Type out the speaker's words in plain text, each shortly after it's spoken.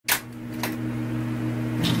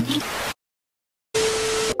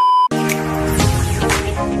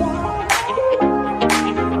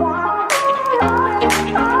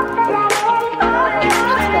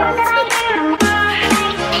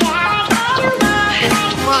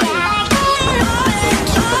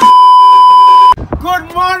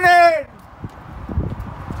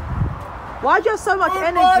Why do you have so much energy?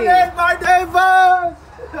 Good morning, my neighbors!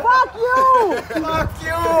 Fuck you! Fuck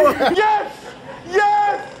you! Yes!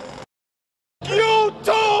 Yes! You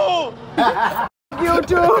too! You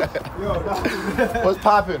too! What's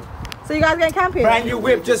poppin'? So you guys going camping? Brand new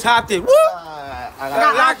whip just happened. Woo!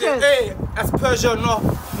 I like it. Hey, that's Peugeot, not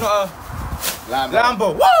a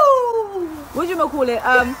Lambo. Woo! What do you call it?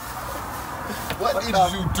 What did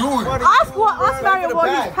you do? Ask Mario what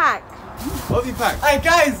he's packed. What have you packed? Hey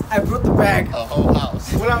guys, I brought the bag. A whole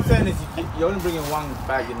house. What I'm saying is you're only bringing one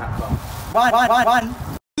bag in that car. One.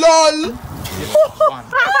 LOL! One.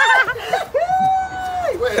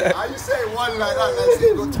 Wait, are you saying one like that? Let's say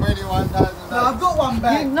you got 21,000. No, I've got one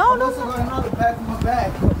bag. No. I've also got another bag for my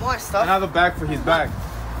bag. My stuff. Another bag for his bag.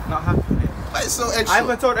 Not happening. Why it's so extra? I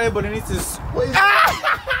haven't told everybody needs to. What is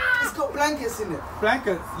It's got blankets in it.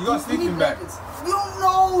 Blankets? You got a sleeping bag? You don't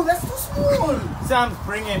know, that's too small. Sam's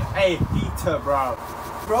bringing a heater, bro.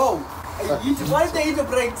 Bro, what if the heater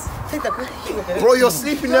breaks? Bro, you're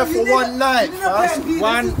sleeping there for one night.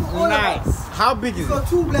 One night. How big is it? Got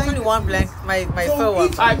two blankets. Only one blank. My fur one.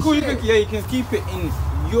 Alright, cool. You can keep it in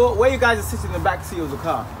your where you guys are sitting in the back seat of the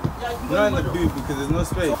car. Not in the boot because there's no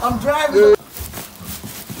space. I'm driving.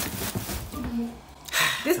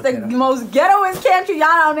 This is the most ghettoest country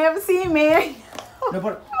y'all don't ever see, man. No,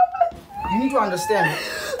 but you need to understand.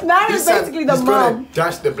 That is basically the He's gonna mom.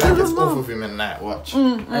 dash the blankets off of him at night. Watch.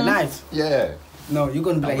 At night. Yeah. No, you're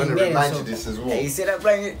gonna be I'm like, gonna remind you this as well. Hey, you see that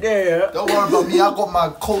blanket there? Don't worry about me. I got my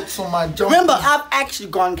coats on my jumper. Remember, I've actually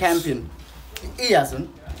gone camping. He hasn't.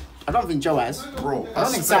 I don't think Joe has. Bro, I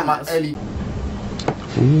don't think Sam my has. early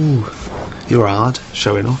Ooh, you're hard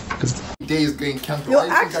showing off. days going camping. You're Why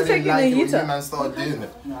do you think actually I didn't taking like a it when heater. you man started doing it?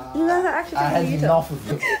 You guys are actually I taking had a heater. enough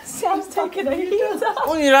of it. Sam's taking a heater.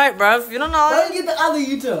 Only right, bruv. You don't know. Why don't you get the other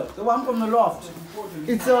heater? The one from the loft.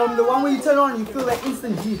 It's the one where you turn on and you feel that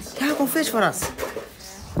instant heat. Can I go fish for us?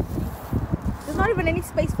 There's not even any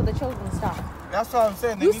space for the children's stuff. That's what I'm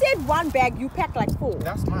saying. You said one bag, you packed like 4.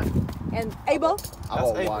 That's mine. And Abel? I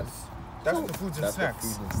got Abel's. one. That's the foods and That's the snacks.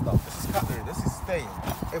 food and stuff. This is cutlery. This is staying.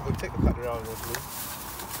 Abel, take the cutlery out of there, please.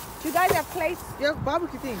 Do you guys have plates? Yeah,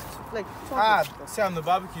 barbecue things. Like, Sam, the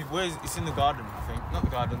barbecue. Where is it's in the garden, I think. Not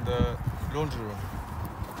the garden, the laundry room.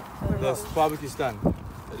 The barbecue stand.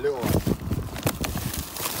 The little one.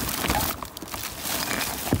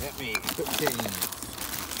 Let me cook things.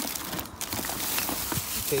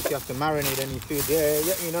 In case you have to marinate any food. Yeah,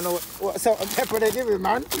 you don't know what salt and pepper they give you,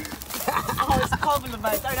 man. oh, it's compliment,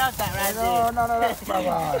 mate. Don't have that right No, that's there.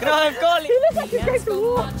 Can I have garlic? He looks like he's going to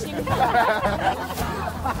war.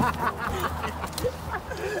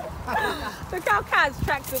 Look how Kaz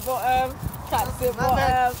tracksuit bottom.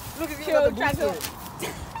 Look at chill tracksuit.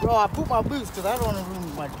 Bro, I put my boots because I don't want to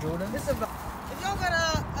ruin my Jordan. Listen, bro. If y'all got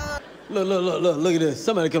Look at this.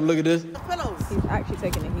 Somebody come look at this. pillows. He's actually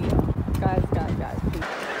taking a heater. Guys, please.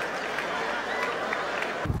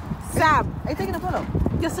 Sam, are you taking a pillow?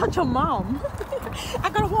 You're such a mom. I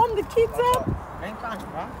gotta warm the kids up. Ain't conscious,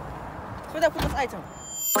 bro. So that put this item.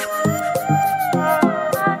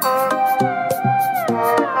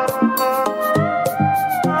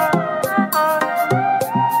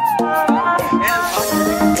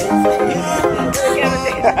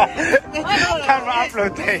 Camera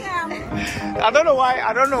upload thing. I don't know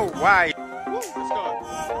why. Woo, let's go.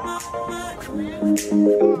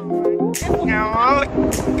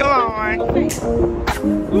 Come on.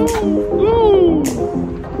 Woo.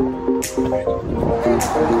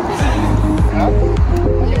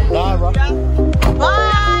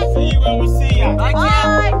 Bye. See you when we see you.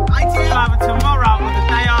 Bye. Either tomorrow or the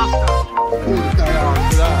day after.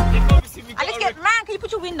 And let's get, man, can you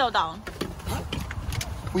put your window down?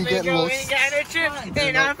 We get lost.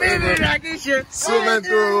 And I'm feeling like this shit. Swimming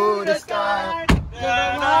through the sky.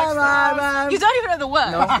 You don't even know the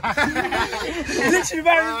word. Literally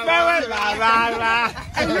very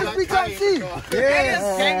And look, we can't see.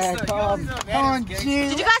 Yeah. Come on, Did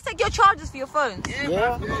you guys take your chargers for your phones?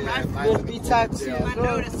 Yeah. USB Type-C as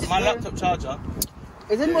well. My laptop charger.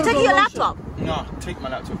 Is You anybody taking got your lotion? laptop? No, take my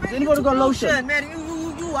laptop. Has anybody got lotion? Man,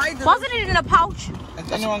 you either. Wasn't it in a pouch?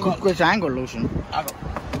 Has anyone Good got? question. I ain't got lotion. I got.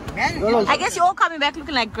 Man, I guess you're all coming back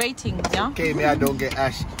looking like great things, yeah? Okay, me, I don't get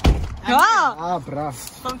ash. Ah! Bruh.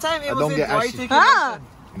 Sometimes it I was don't in get boy ashy. taking Ah!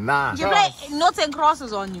 Nah. You play noughts and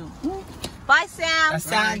crosses on you. Bye,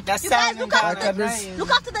 Sam. That's You guys look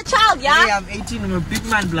after the child, yeah? Hey, I'm 18. I'm a big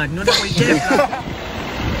man blood. You know that way there.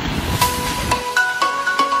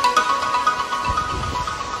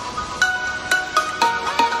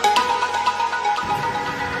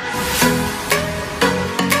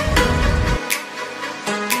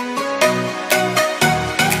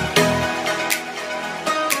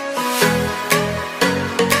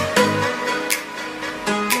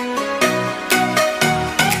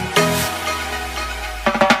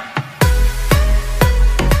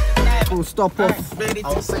 Stop off.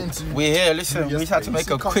 I was saying to you. We're here, listen, we just had to make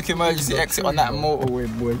a quick emergency exit on that motorway,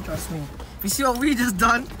 boy. Trust me. You see what we just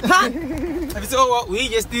done? If you saw what we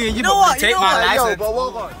just did, you know what? take my license. Yo, but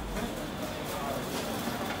what on?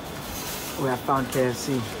 We have found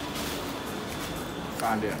KFC.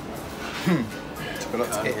 Found it.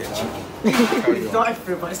 We died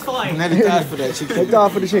for it, but it's fine. Nearly died for that chicken. They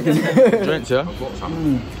died for the chicken. Drinks, yeah?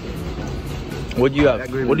 What do you have?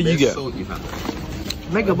 What did you get?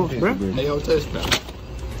 Mega box, bro. Hey, I'll taste that.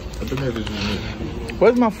 I don't know if it's me.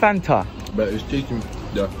 Where's my Fanta? But it's taking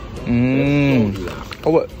the.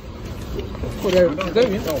 Oh, what?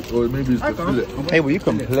 Or maybe it's the fillet. Hey, well, you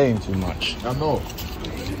complain too much. I know.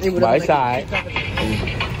 Bye, side.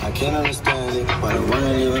 I can't understand it, but I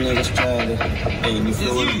wanna leave a nigga stranded. Hey, you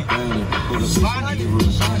feel what I'm burning? Who the fuck are you?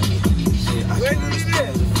 I can't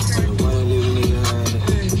understand it, but I wanna leave a nigga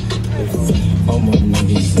stranded. All my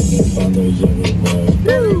niggas singing about the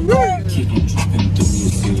yellow bird. Keep on tripping through the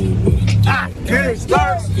city with a dirty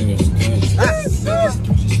stars.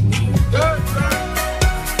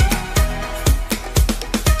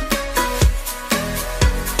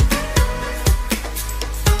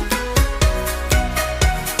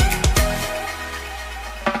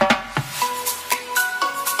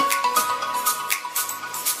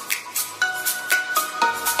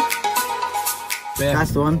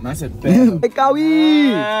 That's the one. That's a bear. Hey,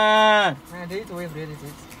 Kawi! Man, they need to wave, they need to.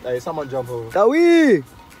 Hey, someone jump over. Kawi!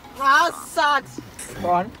 Ah, sucks. Go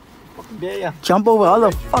on. Jump over. How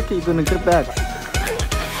the fuck are you gonna get back?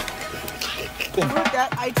 Put that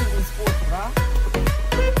item in sport, bruh.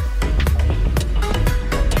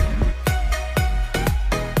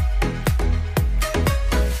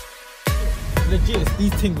 Legit,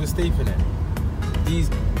 these things will stay for them. These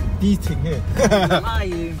things here.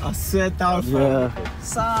 I swear down. Yeah.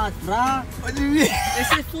 Sad, bruh. What do you mean? They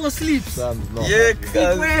say fall asleep. Sam's not. Yeah, Big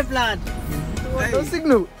cuz. wave, blood. No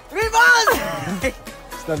signal. Reverse!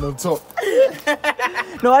 Stand on top.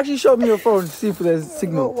 No, actually show me your phone to see if there's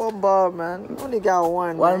signal. One bar, man. You only got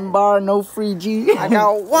one. One bar, no free G. I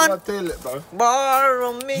got one Toilet, bro. bar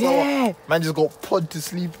on me. Yeah. Man just got pod to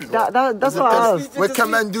sleep. That's what I asked. Where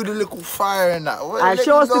can man do the little fire and that? Alright,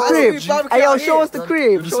 show us the crib. Hey, yo, show us the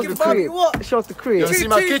crib. Show us the crib. What? Show us the You crib. wanna see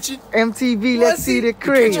my kitchen? MTV, let's see the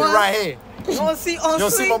crib. Kitchen right here. You want to see on You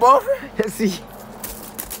wanna see suite? my bathroom? Let's see.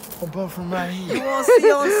 My bathroom right here. You want to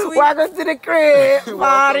see on suite? Welcome to the crib.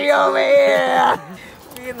 Party over here.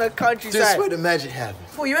 We in the countryside. Just where the magic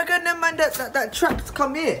happens. Oh, you reckon them man that trapped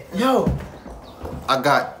come here? Yo, I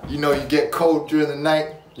got, you know, you get cold during the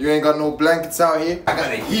night. You ain't got no blankets out here. I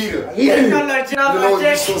got a heater. You know, You know, you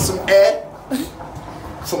just want some air,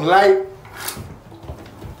 some light.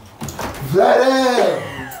 Bloody.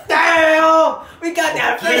 Damn! We got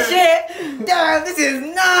that fresh shit! Damn, this is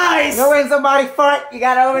nice! You know when somebody fart, you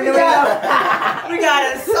gotta open the window. We got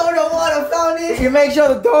a soda water fountain! You make sure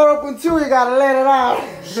the door open too, you gotta let it out.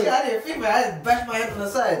 Shit, I didn't feel it. I just bashed my head on the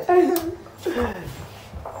side.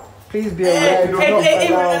 Please be aware. Hey,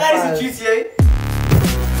 that is a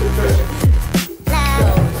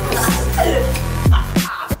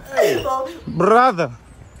GTA. Brother.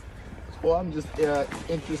 Well, I'm just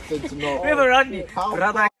interested to know. River Rodney. How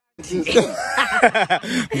Brother.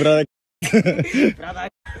 Brother.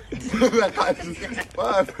 What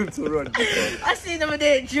happened to Ron? I seen them in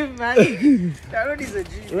there at gym, man. That Rodney's a G.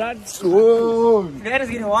 Whoa! That is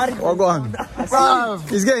getting water. Oh, go on. Bruv,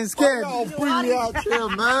 He's getting scared. y'all bring me out here,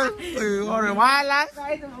 man. Wildlife?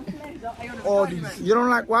 All these. You don't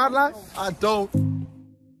like wildlife? I don't.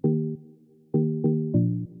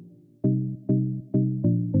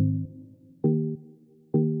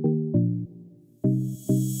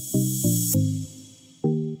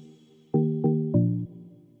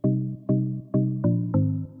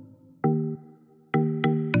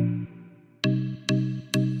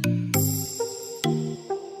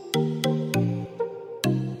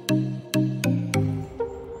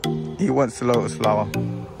 He wants the lotus flower.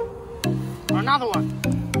 Another one.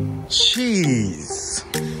 Jeez.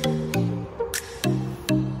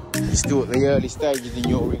 He's still at the early stages in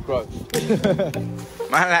your regrowth.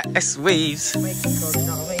 Man, like S waves.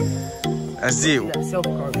 That's it.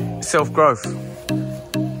 Self-growth. Self-growth.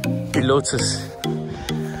 Be lotus.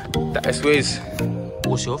 That is ways.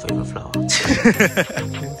 What's your favourite flower?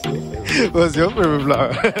 What's your favourite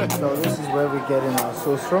flower? So this is where we're getting our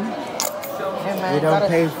sauce from. Yeah, man, We don't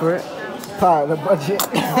pay for it. Part of the budget.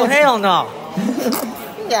 Oh, hell no.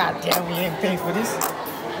 God damn, we ain't paying for this.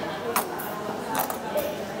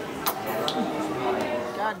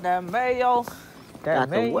 Goddamn mayo. That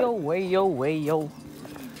mayo, wayo.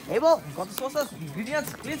 Hey, Bo, got the sauces,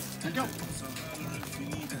 ingredients, please.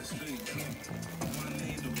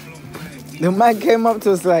 The man came up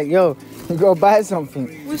to us like, yo, you go buy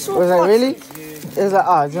something. We saw I was like, what? really? It's like,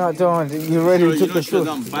 ah, you don't want it. You already took the shoot.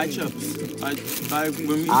 Buy chips. When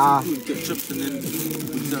we eat food, get chips and then we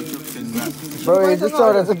serve chips and wrap. Bro, he just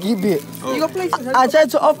told us to keep it. You got places. I tried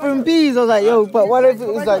to offer him bees. I was like, yo, but what if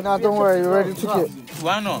it's like, nah, don't worry, you already took it.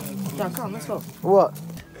 Why not? Yeah, come, let's go. What?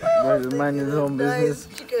 Bro, the man is his own business.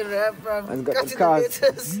 Chicken wrap, bro. I've got the Cutting cards.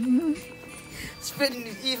 lettuce. Spreading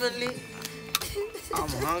it evenly. I'm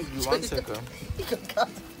hungry. 1 second. You can cut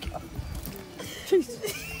the car.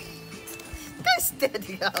 Guys,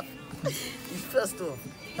 steady up. You first off.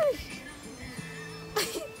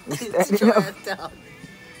 Steady Try up. it down.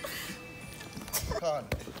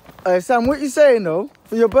 Sam, what you saying though?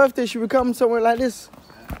 For your birthday, should we come somewhere like this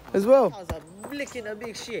as well? I was licking a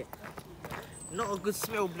big shit. Not a good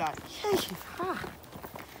smell, blood.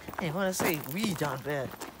 Hey, what I say? We done bad.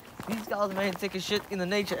 These guys man take a shit in the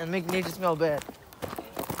nature and make nature smell bad.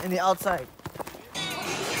 In the outside.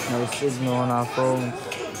 No signal on our phones.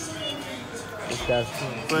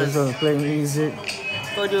 This one's playing music.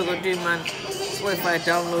 What you gonna do, man? Spotify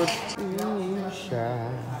download.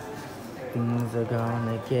 Things are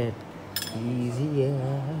gonna get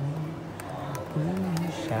easier.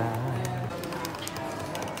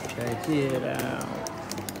 Check it out.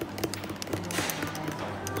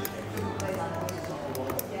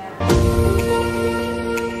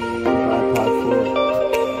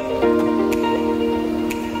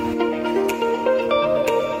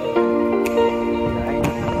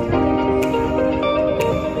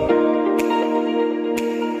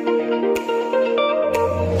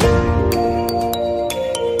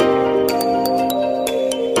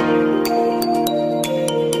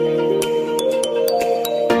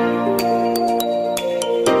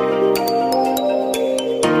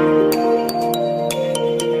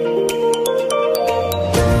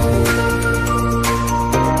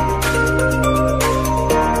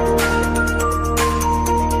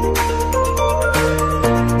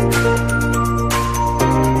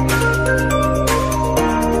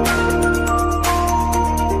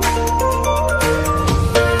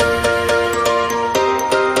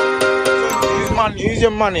 Use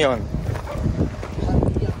your money on.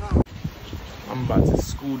 I'm about to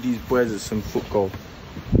school these boys at some football.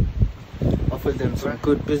 Offered them some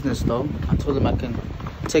good business though. I told them I can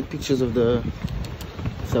take pictures of the,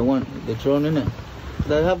 if they want, the drone in it.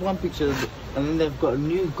 They have one picture of it, and then they've got a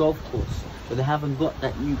new golf course, but they haven't got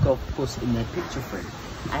that new golf course in their picture frame.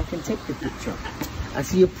 I can take the picture. I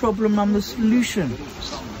see a problem, I'm the solution.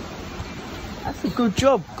 That's a good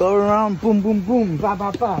job. Go around, boom, boom, boom, ba,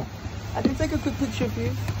 ba, ba. I can take a quick picture of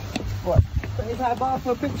you. What? 25 baht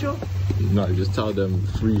for a picture? No, just tell them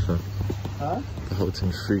free, fam. Huh? The whole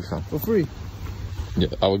thing's free, fam. For free? Yeah,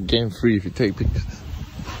 I would game free if you take pictures.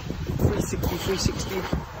 360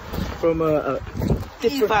 from a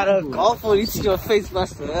different golf ball, you see your face,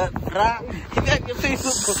 master. You got your face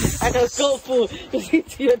football. And a golf ball, you see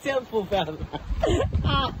to your temple, fam.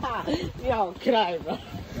 Yo, cry, bro.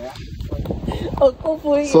 Oh, golf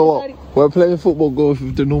ball. So what? We're playing football golf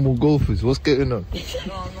with the normal golfers. What's going on?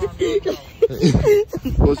 No.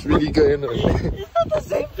 What's really going on? Not the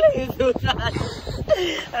same players, though.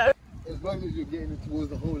 As long as you're getting it towards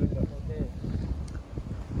the hole, isn't it?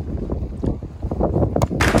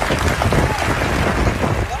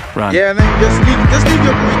 Right. Yeah, and then just leave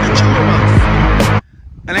your chill ones.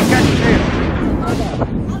 And then catch it.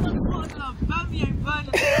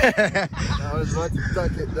 I was about to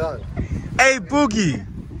duck it down. Hey, Boogie.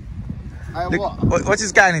 What's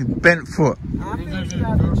this guy named Bent Foot?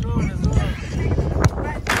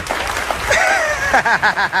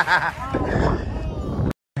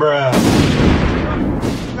 Bruh.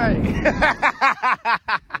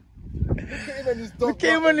 Look at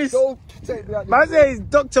him on this. Man says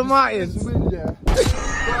Dr. Martins.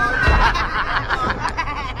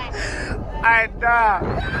 Alright,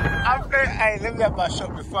 I'm playing. Hey, let me have my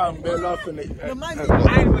shot before I'm laughing at you.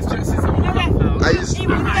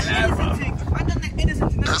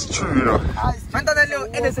 That's true, you know.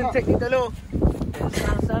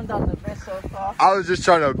 I was just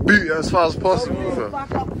trying to beat it as fast as possible.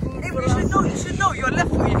 You should know. You're left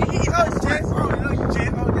foot. You can hit it. Oh, Jay. Oh, Jay.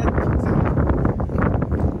 Oh, yeah.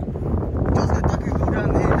 Just that duck can go down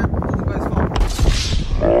there. That doesn't go as far.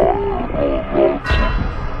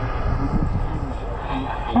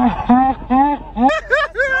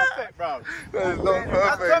 Perfect, bro. That is not That's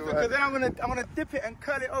perfect, perfect, man. because then I'm gonna dip it and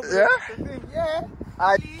curl it over. Yeah? The thing. Yeah.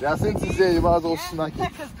 I think to say you might as well smack it.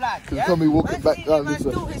 Checkers blood. Because tell me walking back down this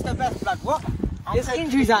way. Still is the best blood. What? There's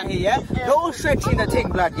injuries out here, yeah? They're all stretching the thing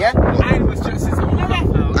blood, yeah? I was stretching some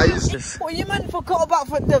now. I used this. Well, you man forgot about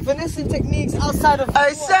the finessing techniques outside of.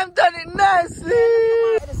 Hey, Sam done it nicely.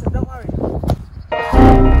 Listen, don't worry.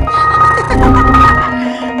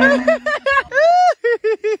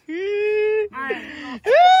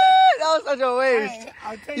 That was such a waste.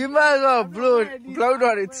 You might as well blow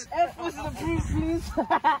on it. Air Force is approved, please.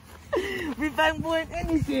 We bang boy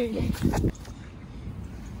anything.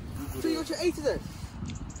 So you got your 80 then?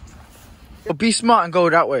 Be smart and go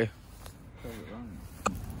that way.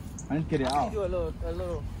 I need to get it out. Do a little.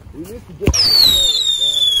 We need to get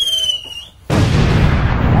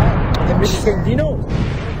The bitch saying,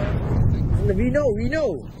 we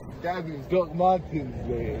know. Gavin's got Martins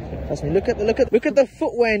there. Trust me, look at the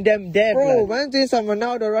footwear in them there, bro. Man, doing some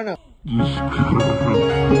Ronaldo runner.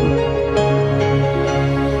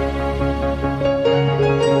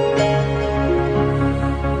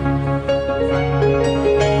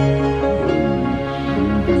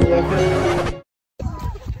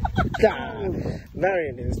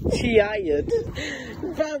 Marion is tired.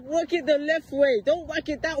 But work it the left way. Don't whack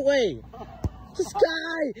it that way.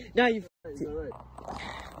 Sky. Now you.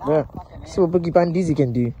 Yeah. See what Boogie Bandizi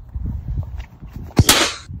can do.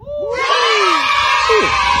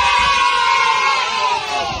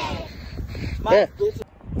 Yeah.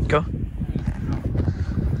 Go.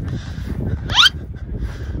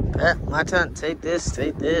 Yeah, my turn. Take this.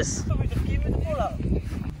 Give me the ball out.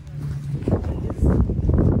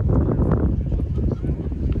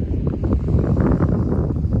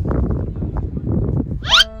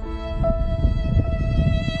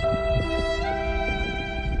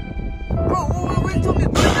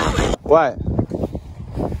 What?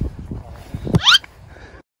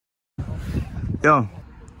 Yo.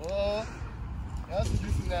 Oh, that's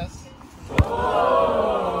business.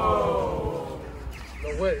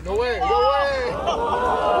 No way.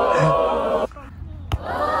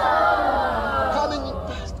 Coming, you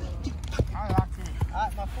bastard.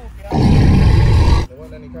 Alright, my fault, yeah. There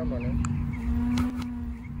wasn't any camera, no?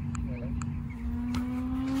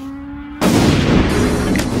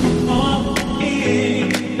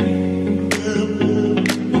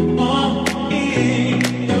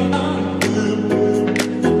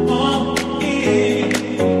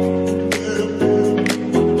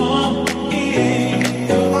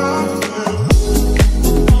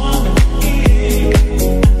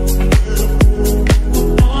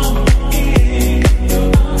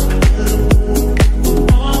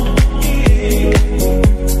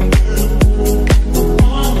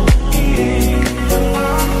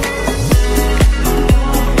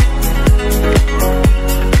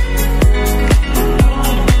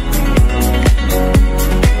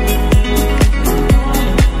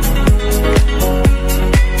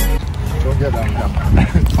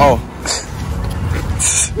 Oh.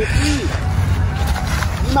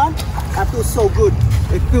 Man, that feels so good.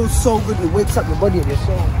 It feels so good. It wakes up your body and your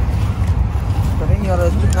soul. But then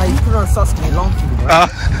now you put on sauce can be long to you, bro.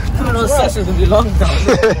 Put on sauce can be long down.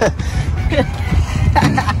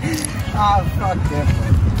 Ah, fuck yeah.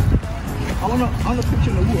 I wanna put you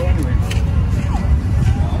in the water anyway.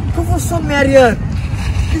 Come for some Marion.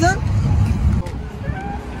 Is that?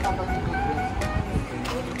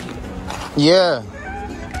 Yeah.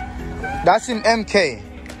 That's in MK.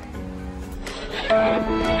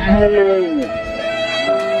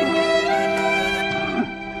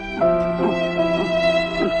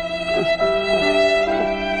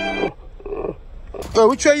 Yo,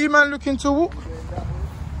 which way you man looking to walk?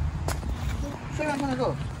 Where am I gonna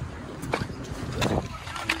go?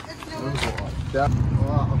 Yeah.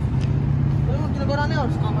 We're gonna go down there or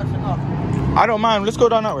just go back to the car? I don't mind. Let's go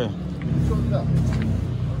down that way.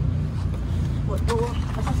 What? Go on.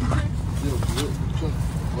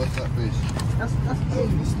 What's that place? That's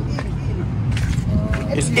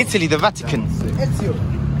It's Italy, the Vatican. Ezio.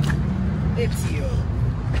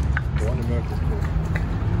 The one in America's cool.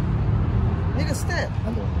 Nigga, step.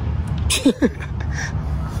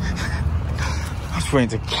 I was waiting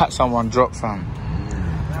to catch someone drop, fam.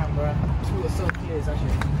 Nah, bro. Two or so years,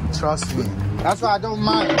 actually. Trust me. That's why I don't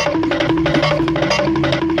mind.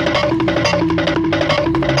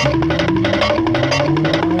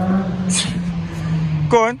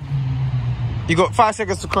 Go on. You got 5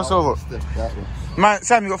 seconds to cross over. Man,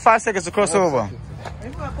 Sam, you got 5 seconds to cross over.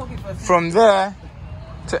 From there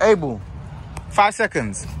to Abel. 5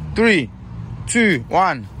 seconds. 3, 2,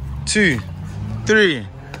 1, 2, 3,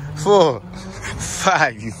 4,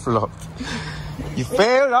 5. You flopped. You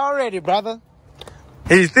failed already, brother.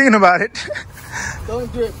 He's thinking about it.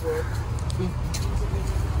 Don't do it, bro.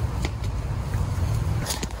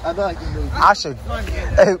 I don't like it. I should.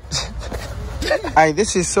 Hey,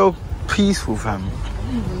 this is so peaceful, fam.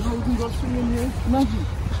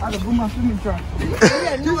 I'd have put my swimming trunk.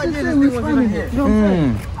 No idea this thing was even here.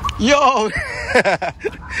 Yo!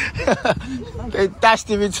 They dashed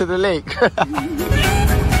him into the lake.